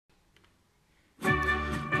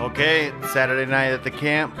Okay, it's Saturday night at the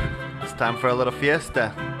camp. It's time for a little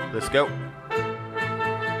fiesta. Let's go.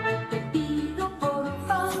 Te pido por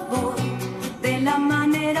favor, de la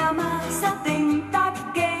manera más atenta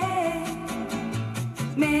que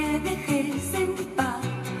me dejes en paz.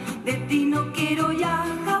 De ti no quiero ya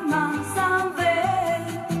jamás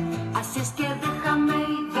saber. Así es que déjame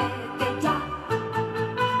y vete ya.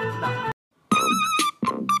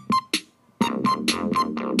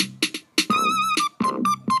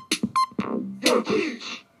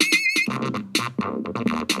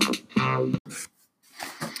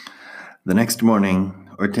 The next morning,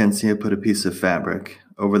 Hortensia put a piece of fabric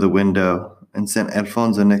over the window and sent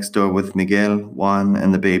Alfonso next door with Miguel, Juan,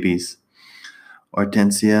 and the babies.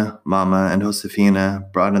 Hortensia, Mama, and Josefina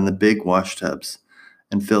brought in the big wash tubs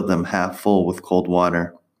and filled them half full with cold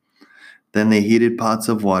water. Then they heated pots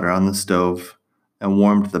of water on the stove and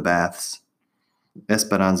warmed the baths.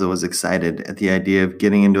 Esperanza was excited at the idea of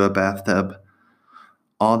getting into a bathtub.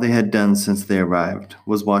 All they had done since they arrived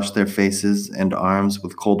was wash their faces and arms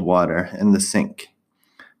with cold water in the sink.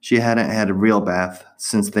 She hadn't had a real bath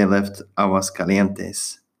since they left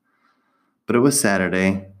Aguascalientes. But it was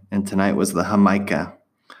Saturday, and tonight was the Jamaica,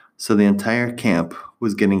 so the entire camp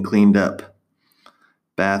was getting cleaned up.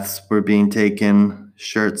 Baths were being taken,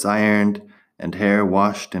 shirts ironed, and hair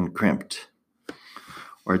washed and crimped.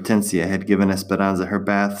 Hortensia had given Esperanza her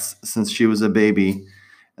baths since she was a baby,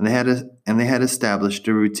 and they had established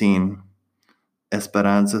a routine.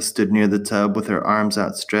 Esperanza stood near the tub with her arms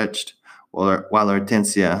outstretched while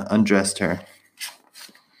Hortensia undressed her.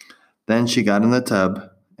 Then she got in the tub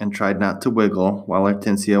and tried not to wiggle while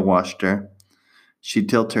Hortensia washed her. She'd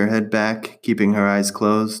tilt her head back, keeping her eyes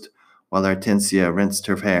closed, while Hortensia rinsed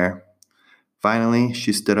her hair. Finally,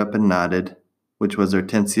 she stood up and nodded, which was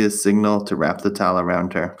Hortensia's signal to wrap the towel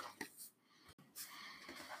around her.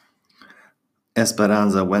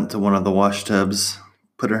 Esperanza went to one of the wash tubs,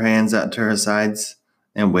 put her hands out to her sides,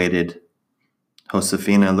 and waited.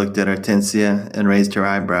 Josefina looked at Hortensia and raised her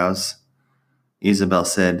eyebrows. Isabel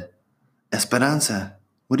said, "Esperanza,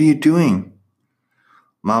 what are you doing?"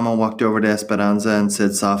 Mama walked over to Esperanza and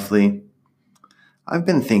said softly, "I've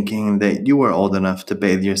been thinking that you are old enough to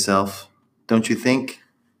bathe yourself, don't you think?"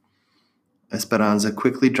 Esperanza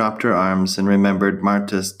quickly dropped her arms and remembered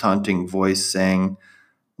Marta's taunting voice saying,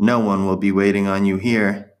 "No one will be waiting on you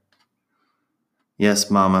here." "Yes,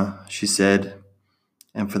 Mama," she said,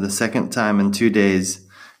 and for the second time in 2 days,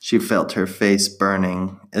 she felt her face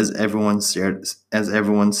burning as everyone stared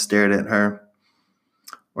at her.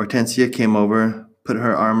 Hortensia came over, put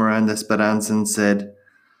her arm around Esperanza and said,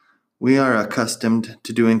 "We are accustomed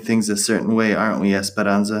to doing things a certain way, aren't we,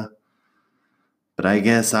 Esperanza? But I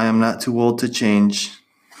guess I am not too old to change.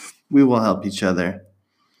 We will help each other.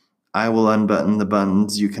 I will unbutton the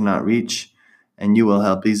buttons you cannot reach, and you will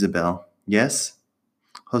help Isabel. Yes?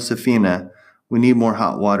 Josefina, we need more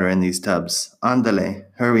hot water in these tubs. Ándale,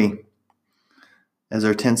 hurry." As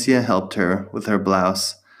Hortensia helped her with her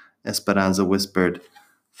blouse, Esperanza whispered,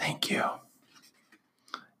 "Thank you."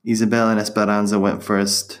 Isabel and Esperanza went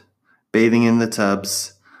first, bathing in the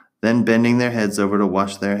tubs, then bending their heads over to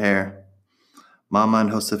wash their hair. Mama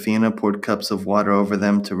and Josefina poured cups of water over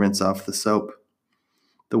them to rinse off the soap.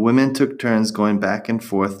 The women took turns going back and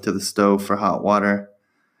forth to the stove for hot water.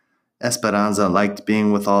 Esperanza liked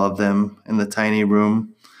being with all of them in the tiny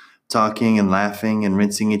room, talking and laughing and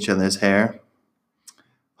rinsing each other's hair.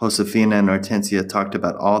 Josefina and Hortensia talked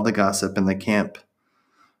about all the gossip in the camp.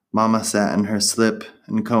 Mama sat in her slip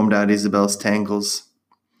and combed out Isabel's tangles.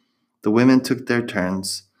 The women took their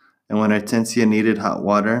turns, and when Hortensia needed hot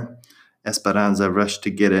water, Esperanza rushed to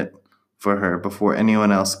get it for her before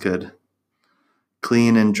anyone else could.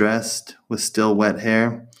 Clean and dressed, with still wet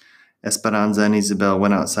hair, Esperanza and Isabel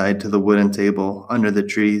went outside to the wooden table under the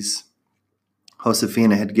trees.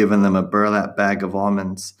 Josefina had given them a burlap bag of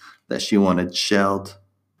almonds that she wanted shelled.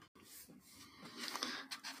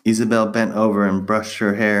 Isabel bent over and brushed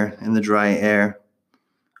her hair in the dry air.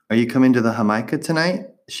 "Are you coming to the Jamaica tonight?"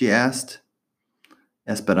 she asked.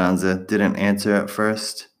 Esperanza didn't answer at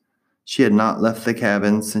first. She had not left the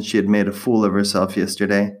cabin since she had made a fool of herself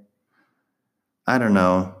yesterday. "I don't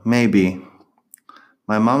know, maybe.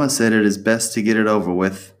 My mama said it is best to get it over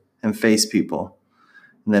with and face people,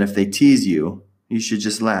 and that if they tease you, you should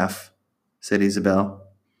just laugh," said Isabel.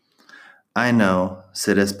 "I know,"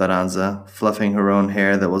 said Esperanza, fluffing her own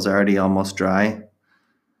hair that was already almost dry.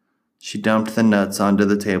 She dumped the nuts onto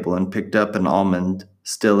the table and picked up an almond,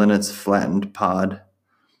 still in its flattened pod.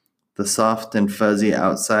 The soft and fuzzy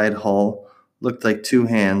outside hull looked like two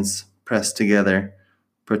hands pressed together,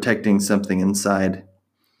 protecting something inside.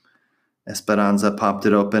 Esperanza popped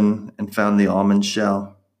it open and found the almond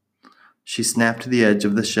shell. She snapped the edge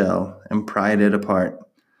of the shell and pried it apart,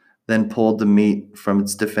 then pulled the meat from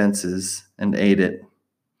its defenses and ate it.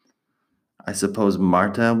 I suppose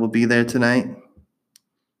Marta will be there tonight?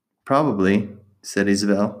 Probably, said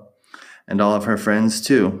Isabel, and all of her friends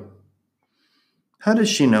too. How does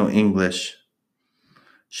she know English?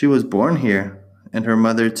 She was born here, and her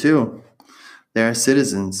mother too. They are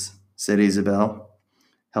citizens, said Isabel,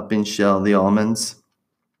 helping shell the almonds.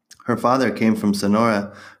 Her father came from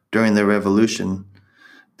Sonora during the revolution.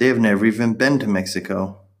 They have never even been to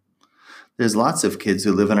Mexico. There's lots of kids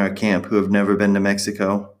who live in our camp who have never been to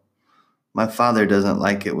Mexico. My father doesn't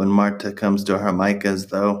like it when Marta comes to Jamaicas,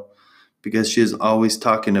 though, because she is always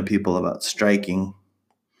talking to people about striking.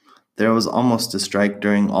 There was almost a strike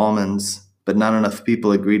during almonds, but not enough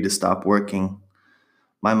people agreed to stop working.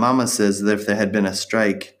 My mama says that if there had been a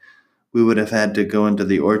strike, we would have had to go into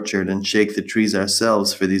the orchard and shake the trees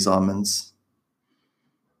ourselves for these almonds.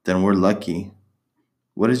 Then we're lucky.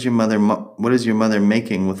 What is your mother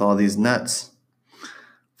making with all these nuts?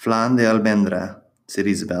 Flan de almendra, said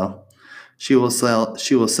Isabel. She will sell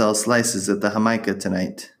slices at the Jamaica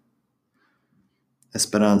tonight.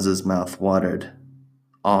 Esperanza's mouth watered.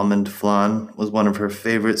 Almond flan was one of her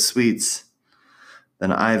favorite sweets.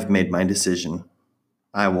 Then I've made my decision.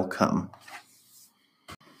 I will come.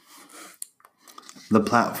 The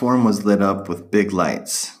platform was lit up with big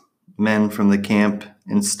lights. Men from the camp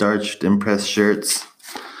in starched and pressed shirts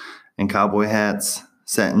and cowboy hats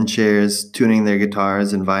sat in chairs, tuning their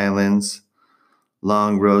guitars and violins.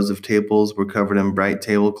 Long rows of tables were covered in bright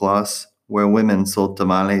tablecloths where women sold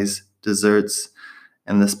tamales, desserts,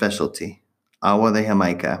 and the specialty, agua de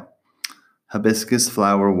Jamaica, hibiscus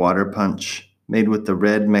flower water punch made with the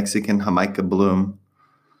red Mexican Jamaica bloom.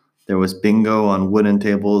 There was bingo on wooden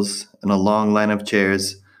tables and a long line of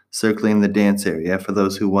chairs circling the dance area for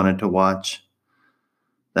those who wanted to watch.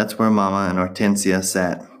 That's where Mama and Hortensia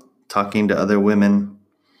sat, talking to other women.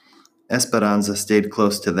 Esperanza stayed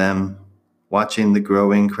close to them, watching the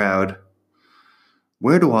growing crowd.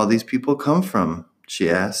 Where do all these people come from? She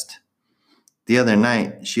asked. The other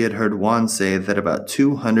night, she had heard Juan say that about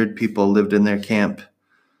 200 people lived in their camp,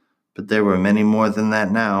 but there were many more than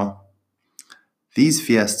that now. These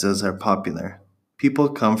fiestas are popular. People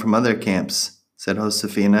come from other camps, said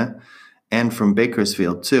Josefina, and from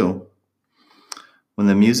Bakersfield, too. When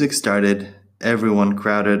the music started, everyone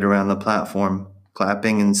crowded around the platform,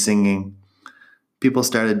 clapping and singing. People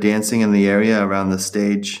started dancing in the area around the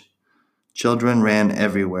stage. Children ran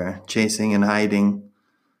everywhere, chasing and hiding.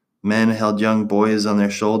 Men held young boys on their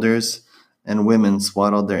shoulders, and women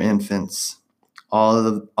swaddled their infants, all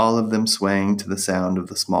of them swaying to the sound of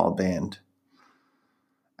the small band.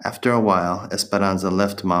 After a while, Esperanza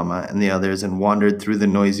left Mama and the others and wandered through the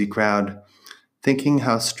noisy crowd, thinking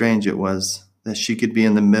how strange it was that she could be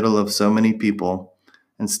in the middle of so many people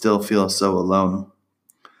and still feel so alone.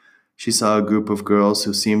 She saw a group of girls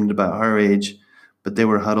who seemed about her age, but they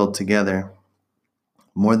were huddled together.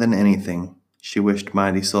 More than anything, she wished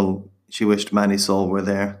Marisol were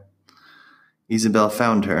there. Isabel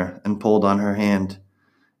found her and pulled on her hand.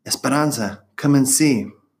 Esperanza, come and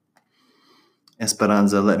see.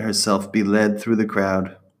 Esperanza let herself be led through the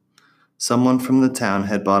crowd. Someone from the town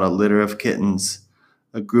had bought a litter of kittens.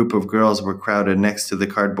 A group of girls were crowded next to the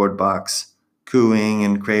cardboard box, cooing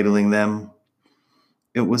and cradling them.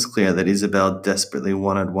 It was clear that Isabel desperately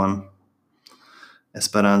wanted one.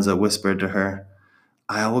 Esperanza whispered to her,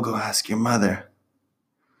 I will go ask your mother.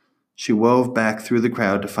 She wove back through the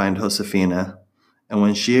crowd to find Josefina, and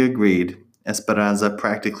when she agreed, Esperanza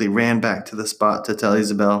practically ran back to the spot to tell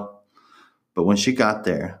Isabel. But when she got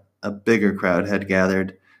there, a bigger crowd had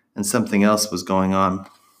gathered, and something else was going on.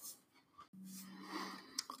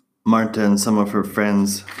 Marta and some of her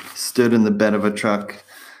friends stood in the bed of a truck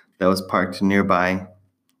that was parked nearby.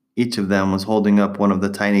 Each of them was holding up one of the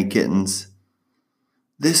tiny kittens.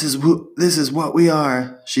 This is what we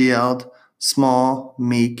are, she yelled. Small,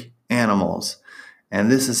 meek animals.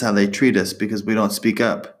 And this is how they treat us because we don't speak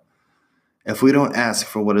up. If we don't ask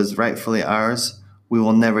for what is rightfully ours, we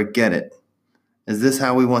will never get it. Is this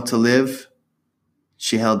how we want to live?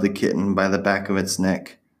 She held the kitten by the back of its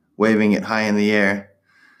neck, waving it high in the air.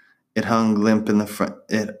 It hung limp in front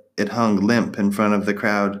of the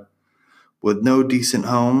crowd. With no decent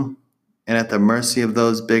home, and at the mercy of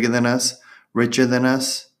those bigger than us, richer than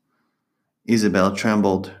us? Isabel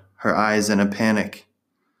trembled, her eyes in a panic.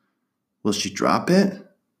 Will she drop it?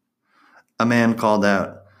 A man called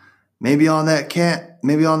out, Maybe all that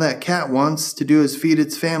cat wants to do is feed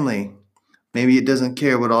its family. Maybe it doesn't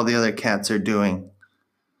care what all the other cats are doing.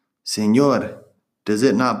 Señor, does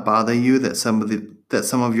it not bother you that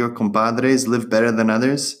some of your compadres live better than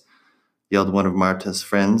others? yelled one of Marta's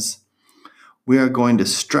friends. We are going to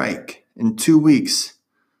strike in 2 weeks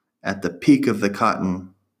at the peak of the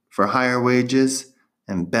cotton for higher wages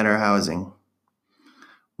and better housing.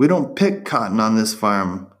 We don't pick cotton on this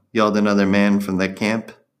farm, yelled another man from the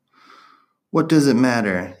camp. What does it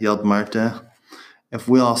matter, yelled Marta, if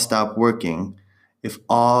we all stop working, if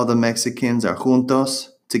all the Mexicans are juntos,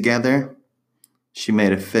 together? She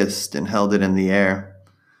made a fist and held it in the air.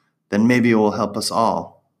 Then maybe it will help us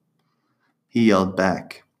all. He yelled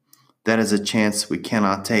back, that is a chance we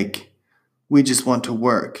cannot take. We just want to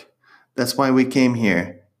work. That's why we came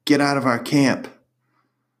here. Get out of our camp.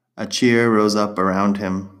 A cheer rose up around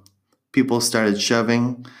him. People started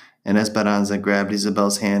shoving, and Esperanza grabbed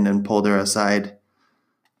Isabel's hand and pulled her aside.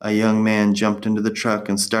 A young man jumped into the truck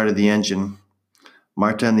and started the engine.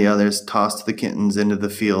 Marta and the others tossed the kittens into the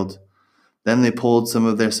field. Then they pulled some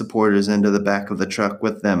of their supporters into the back of the truck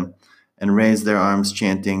with them and raised their arms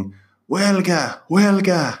chanting, Huelga!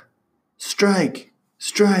 Huelga! Strike!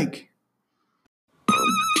 Strike!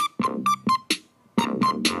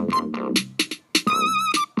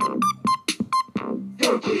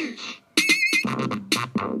 Your teach!